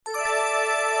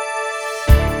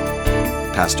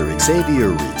Pastor Xavier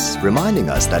Reese, reminding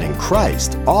us that in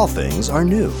Christ, all things are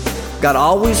new. God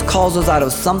always calls us out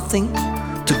of something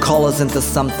to call us into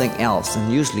something else,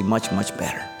 and usually much, much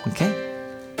better, okay?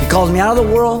 He calls me out of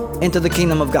the world into the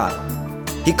kingdom of God.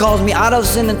 He calls me out of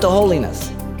sin into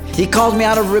holiness. He calls me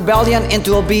out of rebellion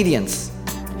into obedience.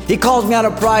 He calls me out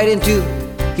of pride into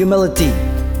humility.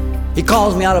 He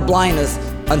calls me out of blindness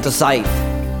unto sight.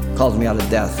 He calls me out of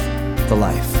death to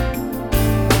life.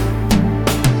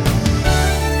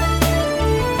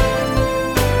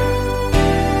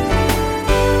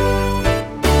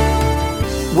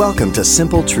 Welcome to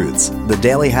Simple Truths, the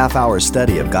daily half-hour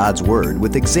study of God's Word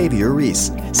with Xavier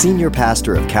Reese, Senior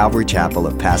Pastor of Calvary Chapel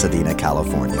of Pasadena,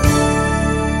 California.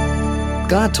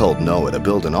 God told Noah to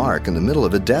build an ark in the middle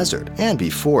of a desert, and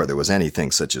before there was anything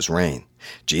such as rain.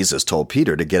 Jesus told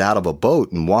Peter to get out of a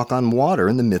boat and walk on water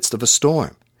in the midst of a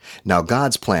storm. Now,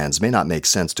 God's plans may not make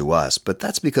sense to us, but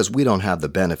that's because we don't have the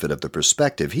benefit of the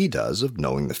perspective He does of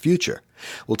knowing the future.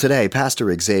 Well, today,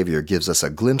 Pastor Xavier gives us a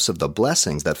glimpse of the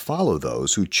blessings that follow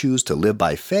those who choose to live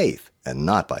by faith and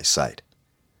not by sight.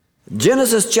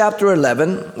 Genesis chapter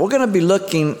 11, we're going to be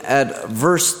looking at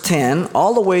verse 10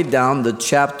 all the way down to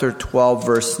chapter 12,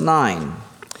 verse 9.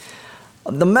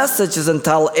 The message is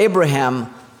entitled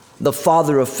Abraham, the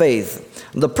Father of Faith.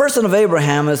 The person of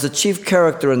Abraham is the chief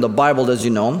character in the Bible, as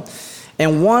you know,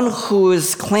 and one who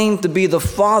is claimed to be the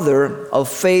father of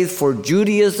faith for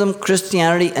Judaism,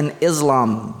 Christianity, and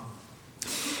Islam.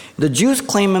 The Jews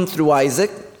claim him through Isaac,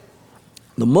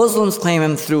 the Muslims claim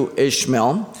him through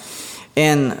Ishmael,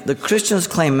 and the Christians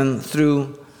claim him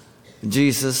through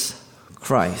Jesus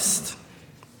Christ.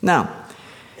 Now,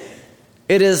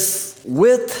 it is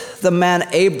with the man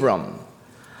Abram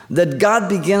that God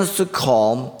begins to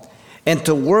call and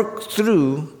to work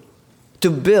through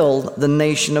to build the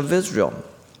nation of Israel,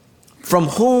 from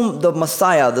whom the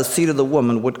Messiah, the seed of the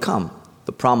woman, would come.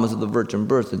 The promise of the virgin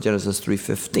birth in Genesis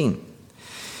 3:15.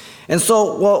 And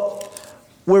so what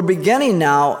we're beginning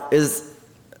now is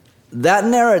that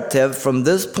narrative from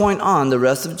this point on, the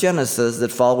rest of Genesis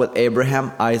that followed with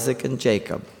Abraham, Isaac, and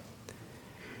Jacob.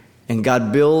 And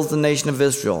God builds the nation of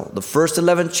Israel. The first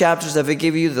 11 chapters have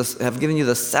given you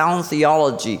the sound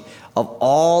theology of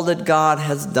all that God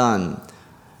has done.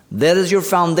 That is your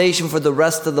foundation for the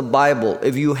rest of the Bible.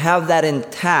 If you have that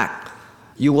intact,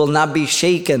 you will not be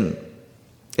shaken.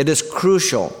 It is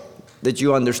crucial that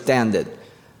you understand it.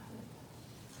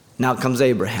 Now comes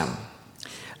Abraham.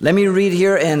 Let me read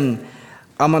here, and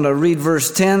I'm going to read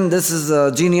verse 10. This is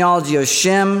the genealogy of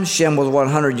Shem. Shem was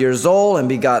 100 years old and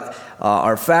begot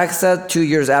Arphaxad 2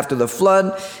 years after the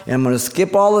flood. And I'm going to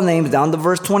skip all the names down to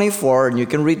verse 24, and you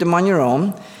can read them on your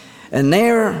own. And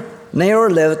Nahor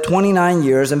lived 29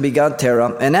 years and begot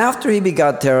Terah. And after he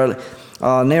begot Terah,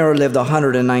 Nahor lived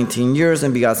 119 years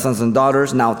and begot sons and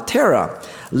daughters. Now Terah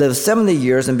lived 70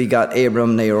 years and begot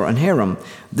Abram, Nahor, and Haran.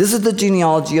 This is the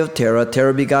genealogy of Terah.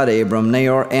 Terah begot Abram,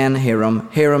 Nahor, and Haran.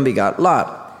 Haran begot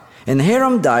Lot. And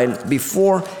Haran died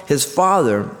before his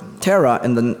father Terah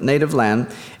in the native land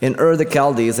in Ur the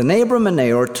Chaldees. And Abram and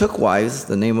Nahor took wives.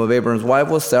 The name of Abram's wife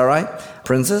was Sarai,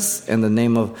 princess, and the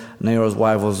name of Nahor's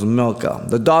wife was Milcah,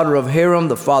 the daughter of Haran,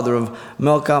 the father of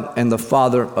Milcah, and the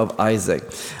father of Isaac.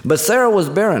 But Sarah was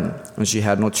barren, and she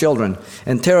had no children.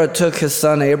 And Terah took his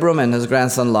son Abram and his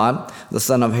grandson Lot, the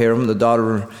son of Haran, the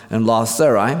daughter-in-law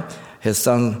Sarai, his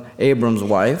son Abram's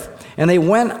wife. And they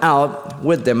went out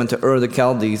with them into Ur the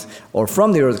Chaldees, or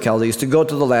from the Ur the Chaldees, to go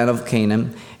to the land of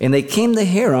Canaan. And they came to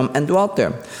Haran and dwelt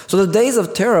there. So the days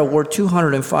of Terah were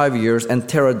 205 years, and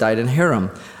Terah died in Haran.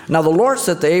 Now the Lord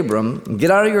said to Abram, get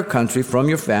out of your country, from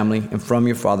your family, and from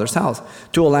your father's house,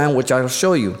 to a land which I will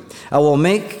show you. I will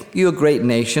make you a great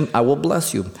nation. I will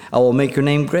bless you. I will make your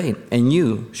name great, and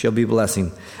you shall be a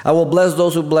blessing. I will bless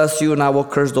those who bless you, and I will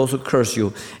curse those who curse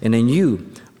you. And in you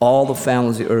all the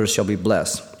families of the earth shall be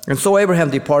blessed. And so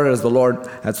Abraham departed as the Lord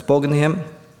had spoken to him,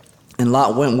 and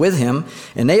Lot went with him.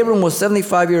 And Abram was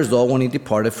 75 years old when he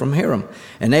departed from Haran.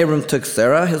 And Abram took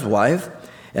Sarah his wife,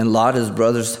 and Lot his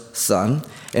brother's son,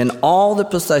 and all the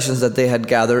possessions that they had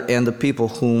gathered, and the people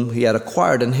whom he had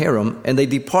acquired in Haran. And they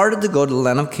departed to go to the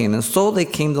land of Canaan. So they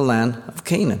came to the land of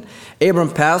Canaan.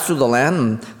 Abram passed through the land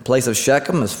in place of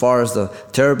Shechem as far as the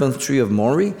terebinth tree of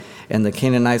Moreh, and the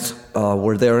Canaanites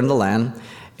were there in the land.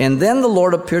 And then the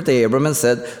Lord appeared to Abram and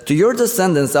said, to your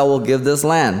descendants I will give this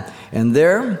land. And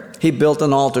there he built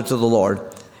an altar to the Lord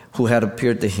who had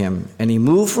appeared to him. And he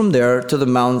moved from there to the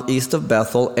mountain east of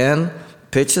Bethel and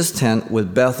pitched his tent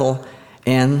with Bethel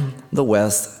and the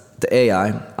west to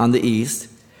Ai on the east.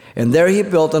 And there he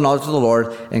built an altar to the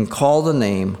Lord and called the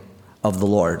name of the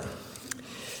Lord.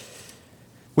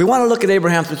 We want to look at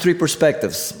Abraham through three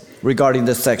perspectives. regarding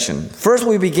this section. First,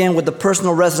 we begin with the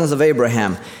personal residence of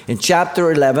Abraham in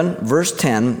chapter 11, verse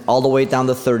 10, all the way down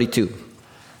to 32.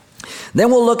 Then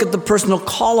we'll look at the personal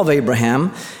call of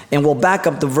Abraham, and we'll back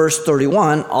up to verse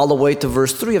 31 all the way to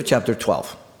verse 3 of chapter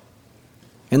 12.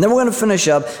 And then we're going to finish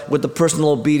up with the personal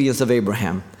obedience of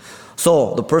Abraham.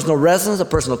 So, the personal residence, the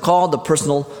personal call, the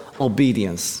personal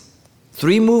obedience.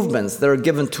 3 movements that are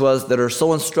given to us that are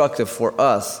so instructive for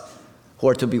us who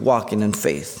are to be walking in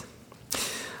faith.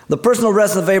 The personal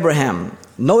residence of Abraham.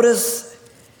 Notice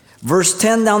verse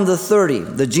 10 down to 30.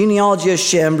 The genealogy of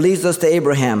Shem leads us to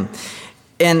Abraham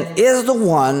and is the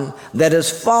one that is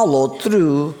followed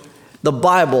through the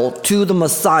Bible to the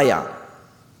Messiah.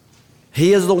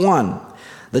 He is the one.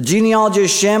 The genealogy of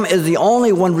Shem is the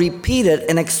only one repeated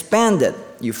and expanded.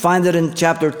 You find it in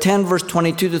chapter 10, verse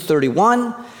 22 to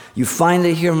 31. You find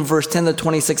it here in verse 10 to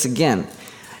 26 again.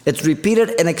 It's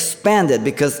repeated and expanded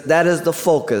because that is the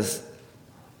focus.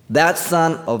 That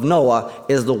son of Noah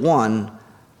is the one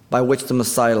by which the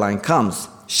Messiah line comes.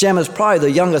 Shem is probably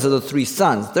the youngest of the 3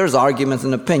 sons. There's arguments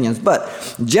and opinions, but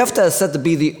Jephthah is said to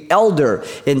be the elder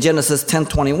in Genesis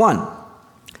 10:21.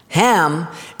 Ham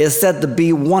is said to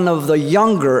be one of the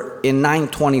younger in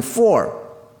 9:24.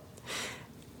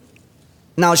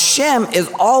 Now Shem is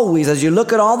always, as you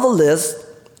look at all the lists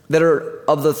that are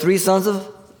of the 3 sons of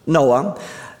Noah,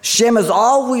 Shem is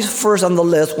always first on the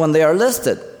list when they are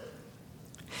listed.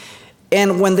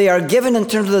 And when they are given in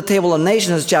terms of the table of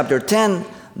nations, chapter 10,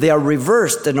 they are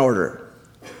reversed in order.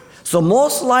 So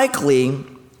most likely,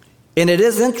 and it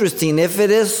is interesting if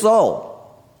it is so,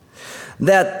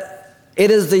 that it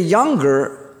is the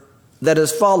younger that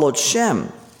has followed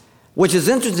Shem. Which is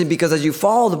interesting because as you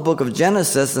follow the book of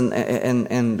Genesis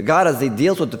and God as he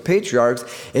deals with the patriarchs,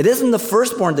 it isn't the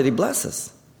firstborn that he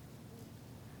blesses.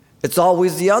 It's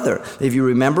always the other. If you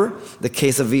remember the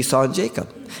case of Esau and Jacob.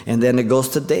 And then it goes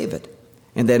to David.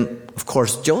 And then, of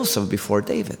course, Joseph before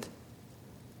David.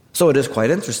 So it is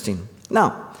quite interesting.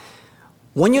 Now,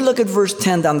 when you look at verse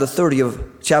 10 down to 30 of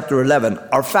chapter 11,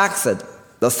 Arphaxad,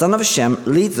 the son of Shem,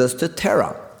 leads us to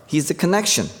Terah. He's the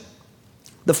connection,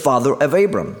 the father of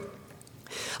Abram.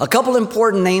 A couple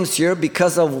important names here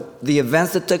because of the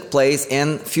events that took place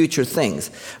and future things.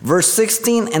 Verse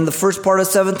 16 and the first part of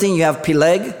 17, you have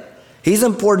Peleg. He's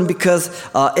important because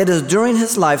it is during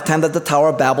his lifetime that the Tower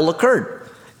of Babel occurred.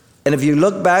 And if you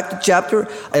look back to chapter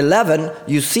 11,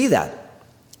 you see that.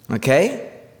 Okay?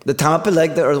 The time of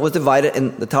Peleg, the earth was divided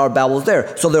and the Tower of Babel was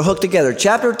there. So they're hooked together.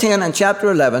 Chapter 10 and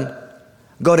chapter 11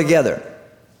 go together.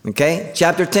 Okay?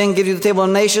 Chapter 10 gives you the table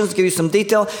of nations, gives you some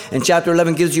detail, and chapter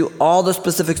 11 gives you all the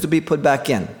specifics to be put back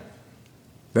in.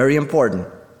 Very important.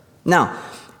 Now,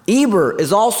 Eber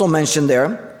is also mentioned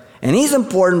there, and he's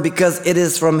important because it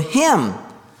is from him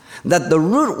that the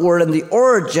root word and the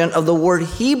origin of the word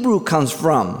Hebrew comes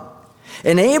from.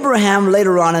 And Abraham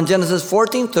later on in Genesis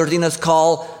 14:13 is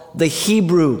called the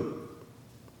Hebrew.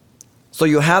 So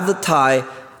you have the tie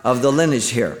of the lineage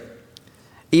here.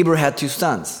 Eber had 2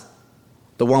 sons.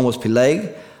 The one was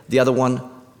Peleg, the other one,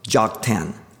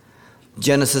 Joktan.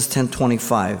 Genesis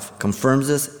 10:25 confirms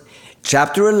this.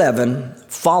 Chapter 11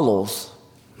 follows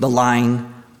the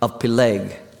line of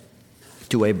Peleg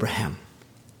to Abraham.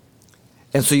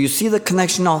 And so you see the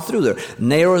connection all through there.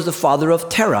 Nahor is the father of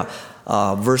Terah.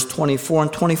 Verse 24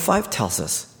 and 25 tells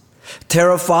us.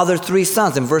 Terah fathered 3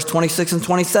 sons in verse 26 and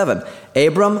 27.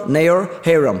 Abram, Nahor,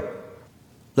 Haran.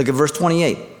 Look at verse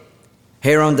 28.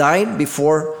 Haran died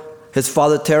before his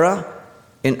father Terah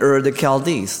in Ur the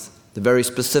Chaldees. The very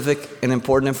specific and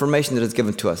important information that is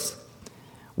given to us,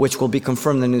 which will be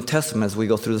confirmed in the New Testament as we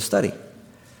go through the study.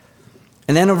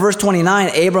 And then in verse 29,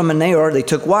 Abram and Nahor, they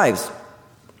took wives.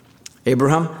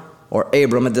 Abraham, or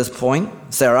Abram at this point,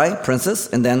 Sarai, princess,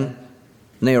 and then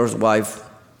Nahor's wife,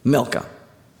 Milcah,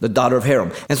 the daughter of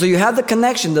Haran. And so you have the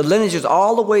connection, the lineages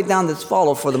all the way down that's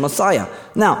followed for the Messiah.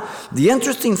 Now, the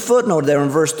interesting footnote there in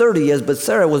verse 30 is, but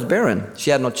Sarah was barren. She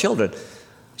had no children.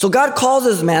 So God calls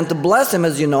this man to bless him,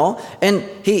 as you know, and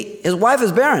his wife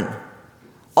is barren.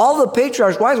 All the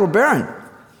patriarchs' wives were barren.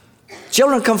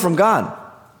 Children come from God.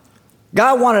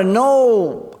 God wanted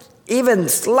no even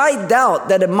slight doubt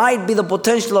that it might be the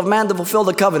potential of man to fulfill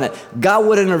the covenant. God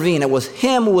would intervene. It was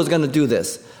him who was going to do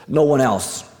this, no one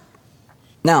else.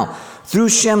 Now, through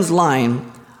Shem's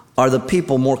line are the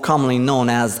people more commonly known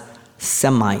as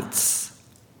Semites.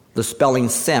 The spelling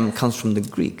Sem comes from the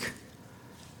Greek.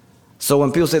 So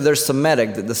when people say they're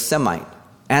Semitic, the Semite,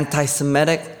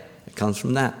 anti-Semitic, it comes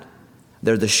from that.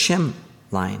 They're the Shem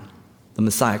line, the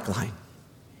Messiah line.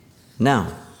 Now,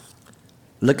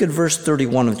 look at verse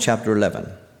 31 of chapter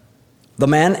 11. The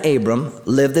man Abram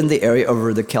lived in the area of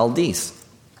Ur the Chaldees.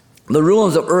 The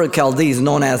ruins of Ur Chaldees,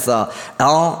 known as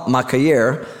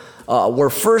Al-Makayr, were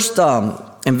first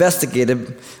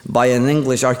investigated by an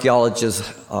English archaeologist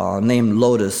named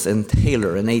Lotus and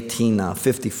Taylor in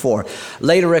 1854.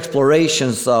 Later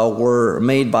explorations were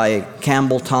made by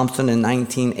Campbell Thompson in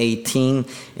 1918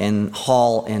 and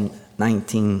Hall in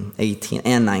 1918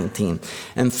 and 19.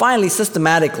 And finally,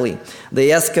 systematically,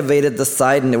 they excavated the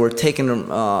site, and they were taken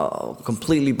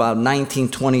completely by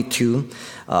 1922,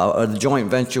 a joint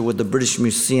venture with the British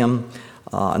Museum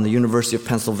and the University of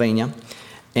Pennsylvania.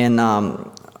 And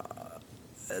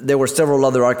there were several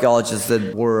other archaeologists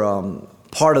that were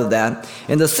part of that.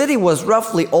 And the city was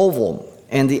roughly oval,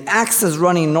 and the axis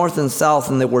running north and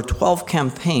south, and there were 12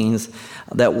 campaigns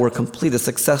that were completed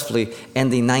successfully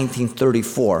ending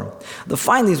 1934. The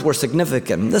findings were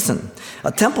significant. Listen,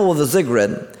 a temple of the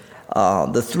ziggurat,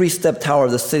 the three-step tower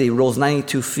of the city, rose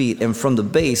 92 feet, and from the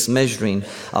base measuring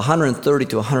 130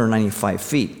 to 195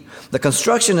 feet. The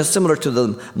construction is similar to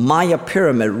the Maya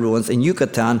pyramid ruins in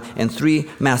Yucatan and 3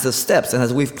 massive steps. And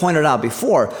as we've pointed out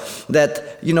before,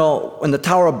 that, in the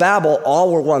Tower of Babel,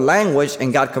 all were one language,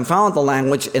 and God confounded the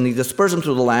language, and He dispersed them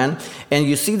through the land. And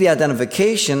you see the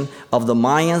identification of the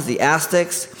Mayans, the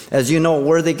Aztecs. As you know,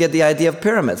 where they get the idea of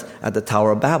pyramids? At the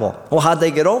Tower of Babel. Well, how'd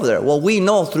they get over there? Well, we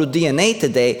know through DNA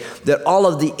today that all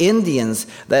of the Indians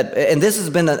and this has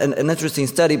been an interesting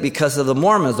study because of the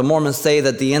Mormons. The Mormons say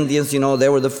that the Indians, they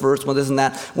were the first one, this and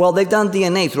that. Well, they've done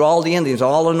DNA through all the Indians,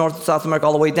 all of North and South America,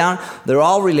 all the way down. They're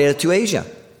all related to Asia.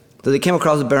 So they came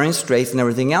across the Bering Straits and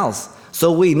everything else.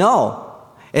 So we know,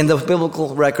 and the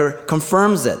biblical record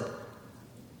confirms it.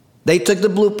 They took the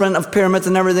blueprint of pyramids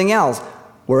and everything else.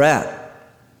 We're at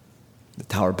the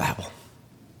Tower of Babel.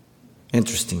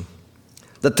 Interesting.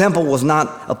 The temple was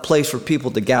not a place for people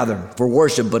to gather for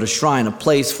worship, but a shrine, a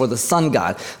place for the sun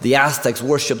god. The Aztecs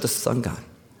worshiped the sun god.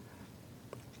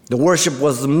 The worship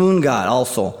was the moon god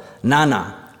also,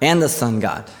 Nana, and the sun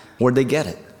god. Where'd they get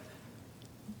it?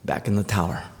 Back in the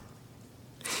tower.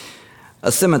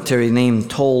 A cemetery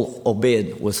named Tol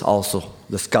Obed was also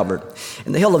discovered.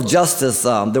 In the Hill of Justice,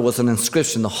 there was an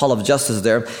inscription, the Hall of Justice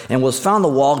there, and was found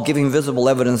on the wall giving visible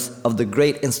evidence of the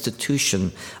great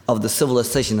institution of the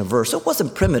civilization of Ur. So it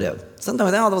wasn't primitive.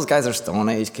 Sometimes, those guys are Stone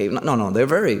Age, cave. No, they're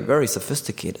very, very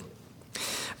sophisticated.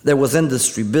 There was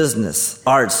industry, business,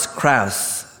 arts,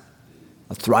 crafts,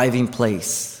 a thriving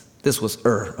place. This was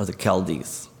Ur of the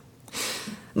Chaldees.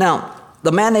 Now,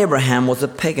 the man Abraham was a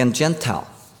pagan Gentile.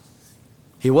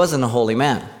 He wasn't a holy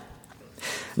man.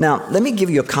 Now, let me give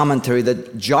you a commentary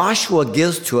that Joshua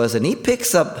gives to us, and he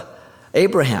picks up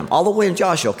Abraham all the way in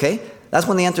Joshua, okay? That's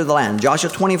when they entered the land. Joshua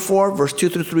 24, verse 2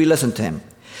 through 3, listen to him.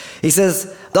 He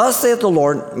says, "Thus saith the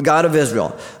Lord, God of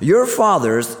Israel, your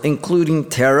fathers, including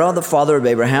Terah, the father of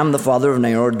Abraham, the father of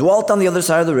Nahor, dwelt on the other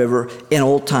side of the river in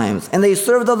old times, and they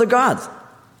served other gods.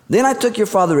 Then I took your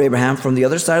father Abraham from the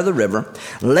other side of the river,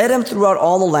 led him throughout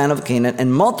all the land of Canaan,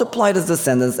 and multiplied his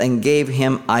descendants, and gave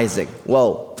him Isaac."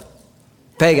 Whoa.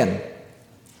 Pagan.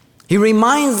 He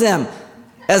reminds them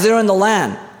as they're in the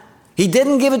land. He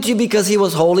didn't give it to you because he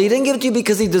was holy. He didn't give it to you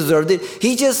because he deserved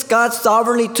it. God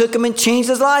sovereignly took him and changed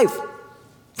his life.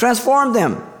 Transformed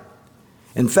him.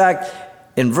 In fact,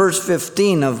 in verse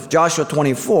 15 of Joshua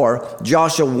 24,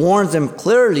 Joshua warns them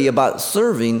clearly about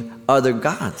serving other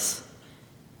gods.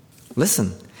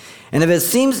 Listen. "And if it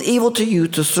seems evil to you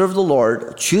to serve the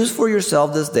Lord, choose for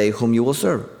yourself this day whom you will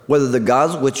serve, whether the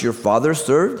gods which your fathers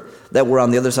served that were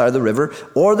on the other side of the river,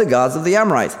 or the gods of the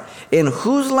Amorites, in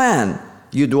whose land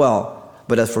you dwell.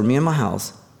 But as for me and my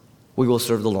house, we will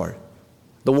serve the Lord."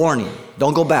 The warning,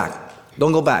 don't go back.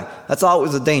 Don't go back. That's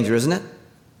always a danger, isn't it?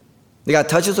 God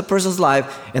touches a person's life,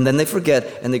 and then they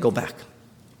forget, and they go back.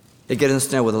 They get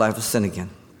ensnared with a life of sin again.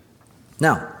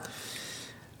 Now,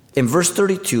 in verse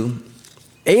 32,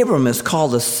 Abram is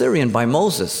called a Syrian by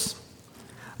Moses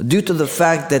due to the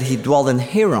fact that he dwelled in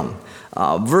Haran.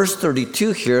 Verse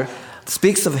 32 here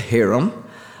speaks of Haran,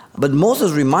 but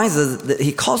Moses reminds us that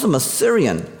he calls him a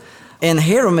Syrian. And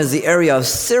Haran is the area of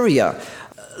Syria.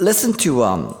 Listen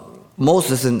to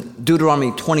Moses in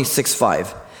Deuteronomy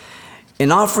 26:5.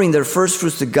 In offering their first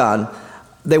fruits to God,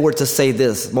 they were to say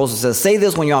this. Moses says, "Say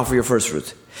this when you offer your first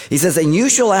fruits." He says, "And you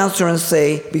shall answer and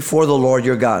say before the Lord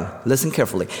your God," listen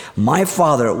carefully, "My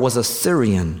father was a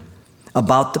Syrian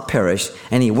about to perish,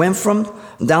 and he went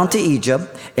down to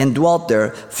Egypt and dwelt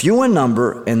there, few in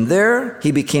number, and there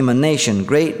he became a nation,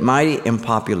 great, mighty, and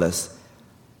populous."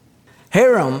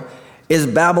 Haran is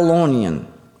Babylonian,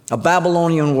 a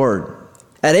Babylonian word.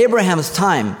 At Abraham's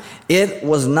time, it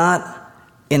was not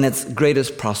in its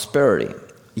greatest prosperity,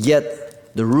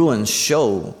 yet the ruins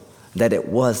show that it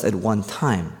was at one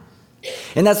time.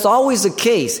 And that's always the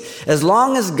case. As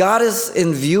long as God is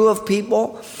in view of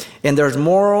people, and there's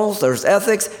morals, there's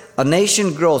ethics, a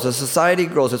nation grows, a society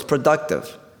grows, it's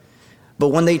productive. But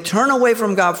when they turn away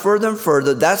from God further and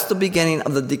further, that's the beginning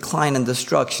of the decline and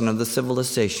destruction of the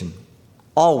civilization.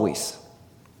 Always.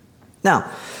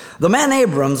 Now, the man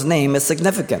Abram's name is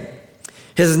significant.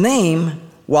 His name,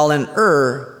 while in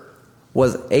Ur,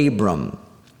 was Abram.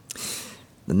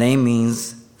 The name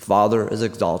means Father is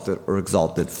exalted, or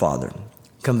exalted Father,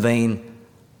 conveying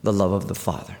the love of the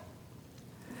Father.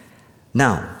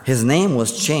 Now, his name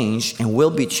was changed and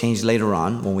will be changed later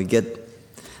on when we get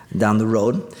down the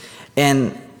road.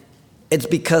 And it's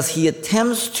because he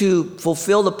attempts to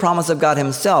fulfill the promise of God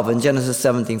himself in Genesis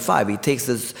 17:5. He takes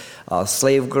this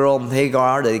slave girl,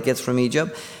 Hagar, that he gets from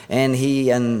Egypt, and he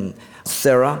and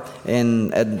Sarah,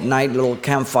 and at night, little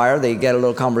campfire, they get a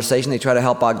little conversation. They try to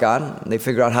help out God. They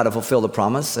figure out how to fulfill the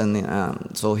promise.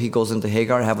 And so he goes into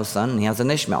Hagar to have a son, and he has an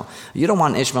Ishmael. You don't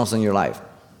want Ishmaels in your life.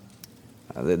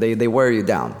 They wear you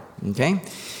down, okay?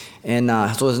 And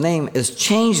so his name is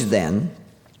changed then.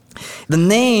 The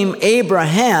name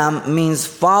Abraham means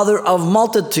father of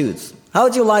multitudes. How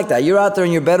would you like that? You're out there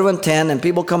in your Bedouin tent and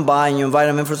people come by and you invite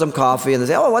them in for some coffee and they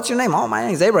say, oh, what's your name? Oh, my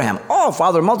name's Abraham. Oh,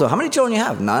 father of multitudes. How many children you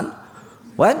have? None.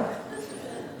 What?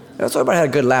 So everybody had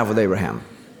a good laugh with Abraham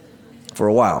for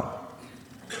a while.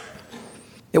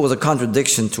 It was a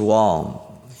contradiction to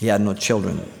all. He had no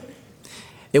children.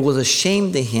 It was a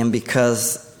shame to him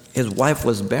because his wife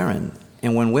was barren.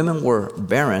 And when women were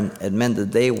barren, it meant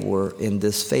that they were in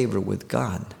disfavor with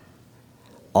God.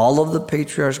 All of the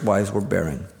patriarchs' wives were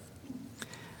barren.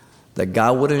 That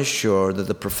God would ensure that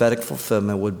the prophetic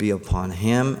fulfillment would be upon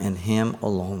him and him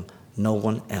alone, no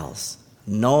one else.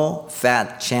 No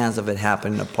fat chance of it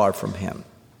happening apart from him.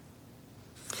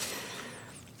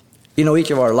 You know,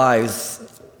 each of our lives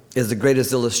is the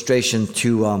greatest illustration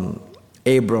to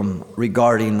Abram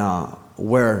regarding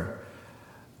where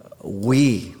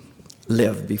we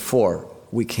lived before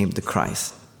we came to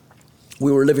Christ.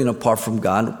 We were living apart from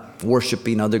God,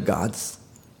 worshiping other gods.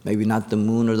 Maybe not the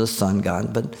moon or the sun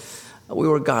god, but we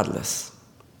were godless.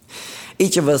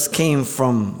 Each of us came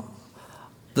from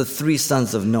the three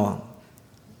sons of Noah.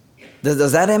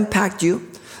 Does that impact you?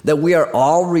 That we are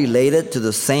all related to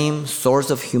the same source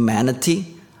of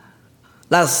humanity?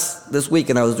 This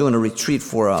weekend I was doing a retreat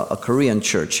for a Korean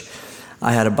church.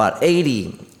 I had about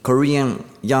 80 Korean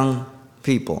young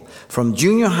people from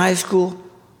junior high school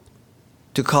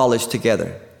to college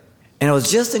together. And it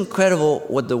was just incredible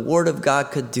what the Word of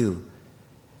God could do.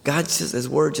 His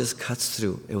Word just cuts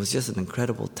through. It was just an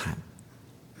incredible time.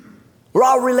 We're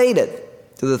all related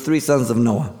to the three sons of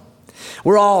Noah.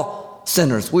 We're all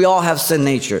sinners. We all have sin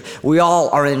nature. We all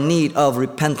are in need of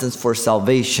repentance for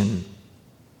salvation.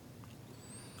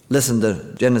 Listen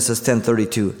to Genesis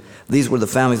 10:32. These were the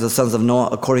families of the sons of Noah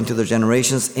according to their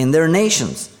generations in their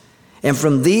nations. And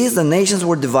from these the nations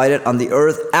were divided on the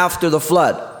earth after the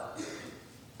flood.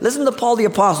 Listen to Paul the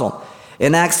Apostle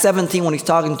in Acts 17 when he's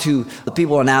talking to the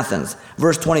people in Athens,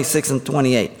 verse 26 and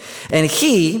 28. And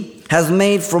he has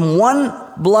made from one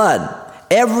blood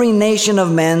every nation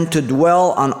of men to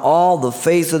dwell on all the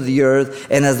face of the earth,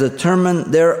 and has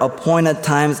determined their appointed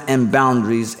times and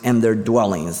boundaries and their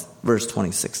dwellings. Verse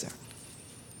 26 there.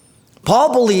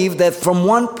 Paul believed that from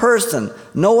one person,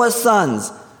 Noah's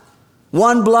sons,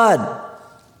 one blood,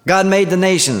 God made the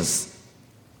nations.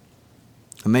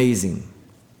 Amazing.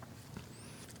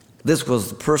 This was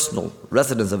the personal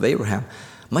residence of Abraham,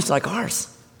 much like ours.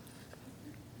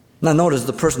 Now notice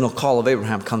the personal call of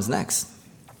Abraham comes next.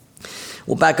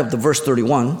 We'll back up to verse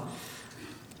 31.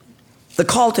 The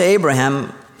call to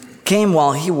Abraham came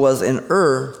while he was in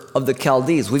Ur of the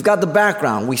Chaldees. We've got the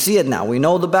background. We see it now. We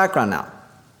know the background now.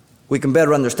 We can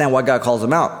better understand why God calls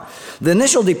him out. The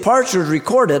initial departure is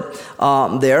recorded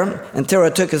there. And Terah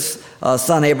took his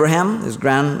son Abraham, his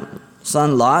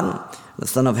grandson Lot, the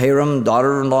son of Haran,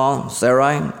 daughter-in-law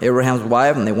Sarai, Abraham's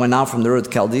wife, and they went out from the Ur of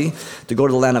Chaldee to go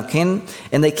to the land of Canaan.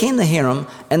 And they came to Haran,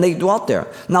 and they dwelt there.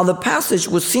 Now the passage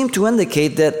would seem to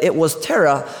indicate that it was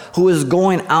Terah who was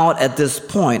going out at this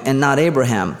point, and not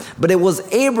Abraham. But it was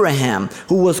Abraham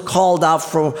who was called out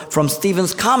from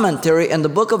Stephen's commentary in the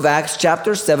book of Acts,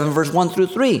 chapter 7, verse 1 through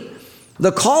 3.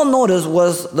 The call, notice,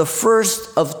 was the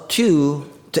first of two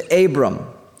to Abram.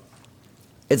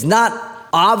 It's not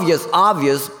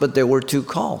obvious, but there were two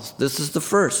calls. This is the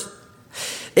first.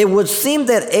 It would seem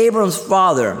that Abram's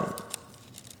father,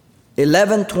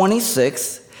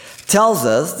 11:26, tells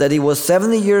us that he was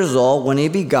 70 years old when he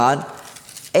begot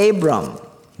Abram.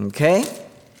 Okay?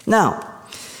 Now,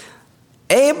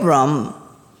 Abram's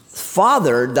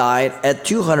father died at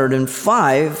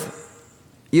 205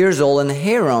 years old, and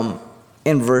Haran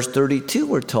in verse 32,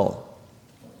 we're told.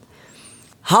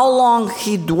 How long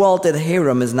he dwelt at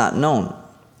Haran is not known,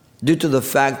 due to the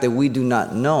fact that we do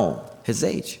not know his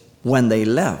age when they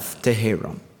left to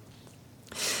Haran.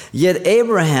 Yet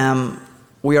Abraham,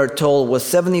 we are told, was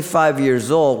 75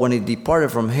 years old when he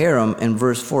departed from Haran in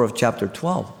verse 4 of chapter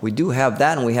 12. We do have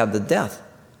that, and we have the death.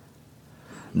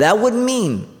 That would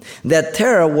mean that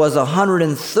Terah was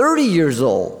 130 years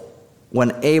old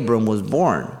when Abram was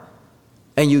born.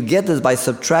 And you get this by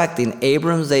subtracting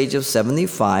Abram's age of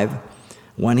 75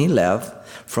 when he left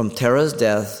from Terah's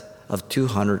death of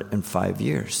 205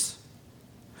 years.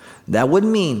 That would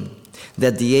mean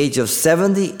that the age of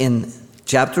 70 in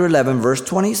chapter 11, verse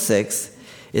 26,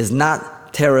 is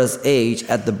not Terah's age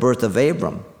at the birth of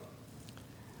Abram,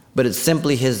 but it's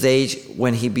simply his age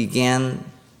when he began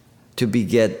to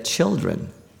beget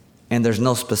children, and there's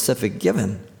no specific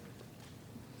given.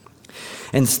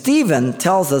 And Stephen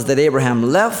tells us that Abraham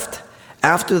left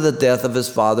after the death of his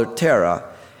father Terah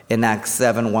in Acts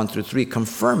 7, 1 through 3,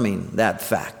 confirming that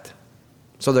fact.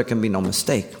 So there can be no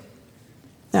mistake.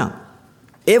 Now,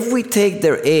 if we take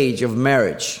their age of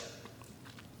marriage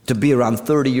to be around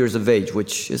 30 years of age,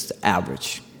 which is the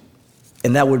average,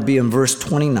 and that would be in verse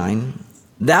 29,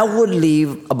 that would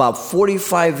leave about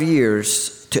 45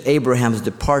 years to Abraham's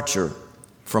departure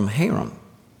from Haran,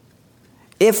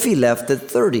 if he left at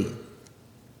 30.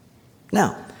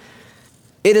 Now,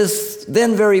 it is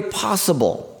then very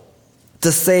possible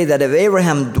to say that if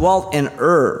Abraham dwelt in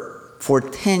Ur for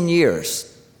 10 years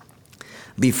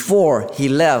before he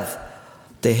left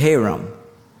to Haran,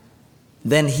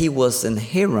 then he was in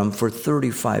Haran for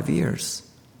 35 years.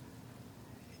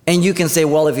 And you can say,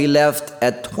 well, if he left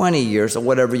at 20 years or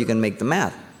whatever, you can make the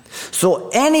math. So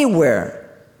anywhere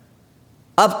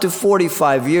up to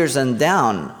 45 years and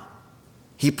down,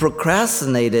 he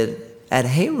procrastinated at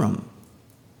Haran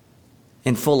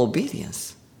in full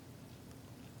obedience.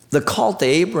 The call to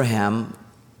Abraham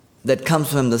that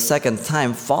comes to him the second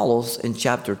time follows in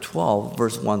chapter 12,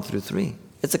 verse 1 through 3.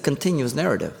 It's a continuous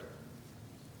narrative.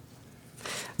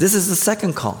 This is the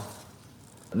second call.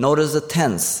 Notice the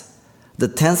tense. The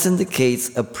tense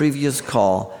indicates a previous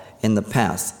call in the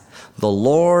past. The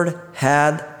Lord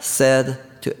had said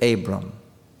to Abram.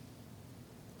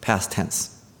 Past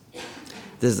tense.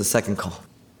 This is the second call.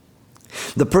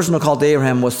 The personal call to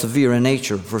Abraham was severe in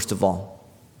nature, first of all.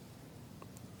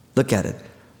 Look at it.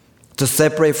 To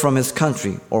separate from his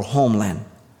country or homeland,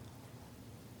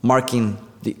 marking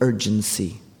the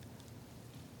urgency.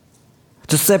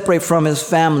 To separate from his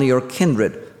family or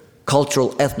kindred,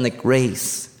 cultural, ethnic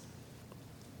race.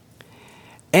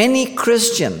 Any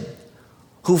Christian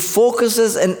who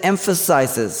focuses and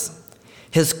emphasizes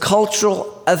his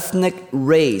cultural, ethnic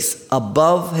race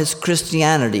above his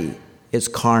Christianity is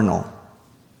carnal.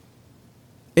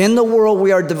 In the world,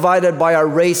 we are divided by our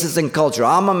races and culture.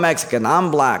 I'm a Mexican,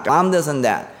 I'm black, I'm this and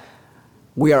that.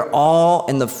 We are all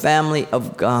in the family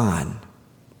of God.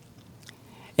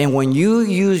 And when you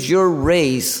use your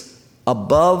race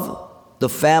above the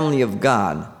family of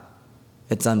God,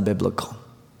 it's unbiblical.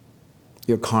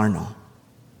 You're carnal.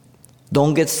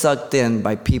 Don't get sucked in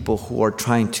by people who are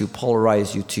trying to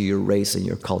polarize you to your race and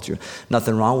your culture.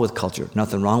 Nothing wrong with culture,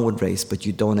 nothing wrong with race, but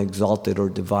you don't exalt it or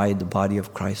divide the body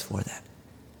of Christ for that.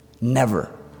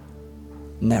 Never.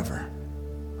 Never.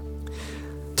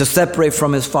 To separate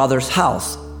from his father's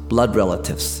house, blood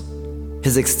relatives,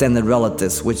 his extended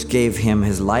relatives, which gave him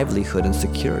his livelihood and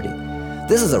security.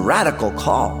 This is a radical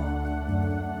call.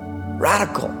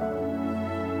 Radical.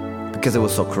 Because it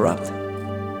was so corrupt.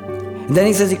 And then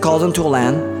he says he calls him to a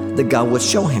land that God would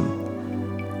show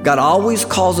him. God always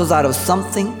calls us out of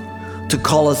something to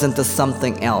call us into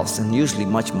something else, and usually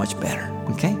much, much better.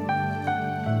 Okay?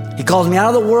 He calls me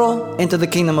out of the world into the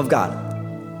kingdom of God.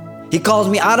 He calls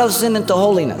me out of sin into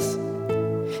holiness.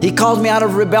 He calls me out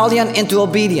of rebellion into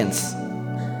obedience.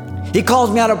 He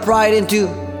calls me out of pride into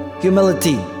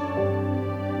humility.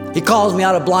 He calls me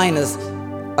out of blindness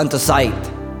unto sight.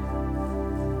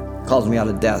 He calls me out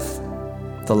of death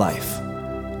to life.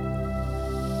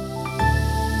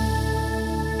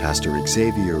 Pastor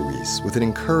Xavier Reese with an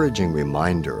encouraging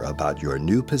reminder about your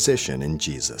new position in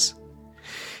Jesus.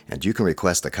 And you can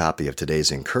request a copy of today's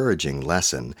encouraging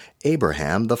lesson,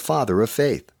 Abraham, the Father of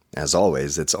Faith. As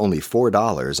always, it's only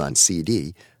 $4 on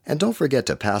CD. And don't forget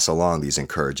to pass along these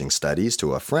encouraging studies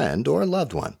to a friend or a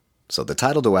loved one. So the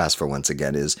title to ask for once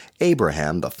again is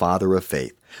Abraham, the Father of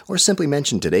Faith. Or simply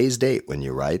mention today's date when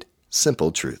you write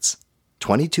Simple Truths.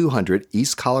 2200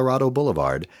 East Colorado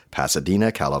Boulevard,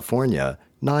 Pasadena, California,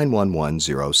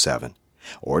 91107.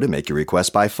 Or to make your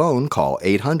request by phone, call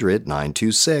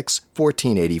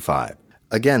 800-926-1485.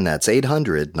 Again, that's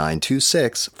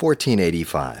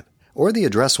 800-926-1485. Or the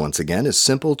address once again is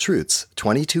Simple Truths,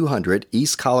 2200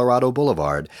 East Colorado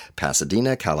Boulevard,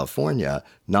 Pasadena, California,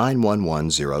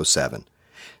 91107.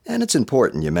 And it's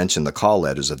important you mention the call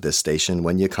letters of this station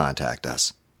when you contact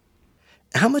us.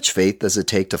 How much faith does it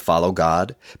take to follow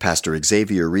God? Pastor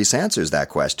Xavier Reese answers that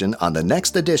question on the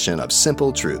next edition of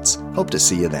Simple Truths. Hope to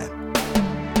see you then.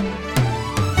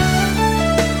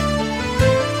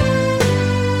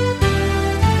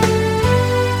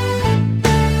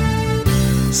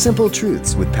 Simple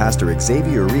Truths with Pastor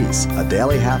Xavier Reese, a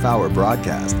daily half-hour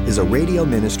broadcast, is a radio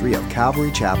ministry of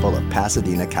Calvary Chapel of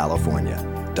Pasadena, California.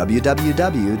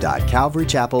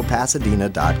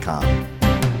 www.calvarychapelpasadena.com.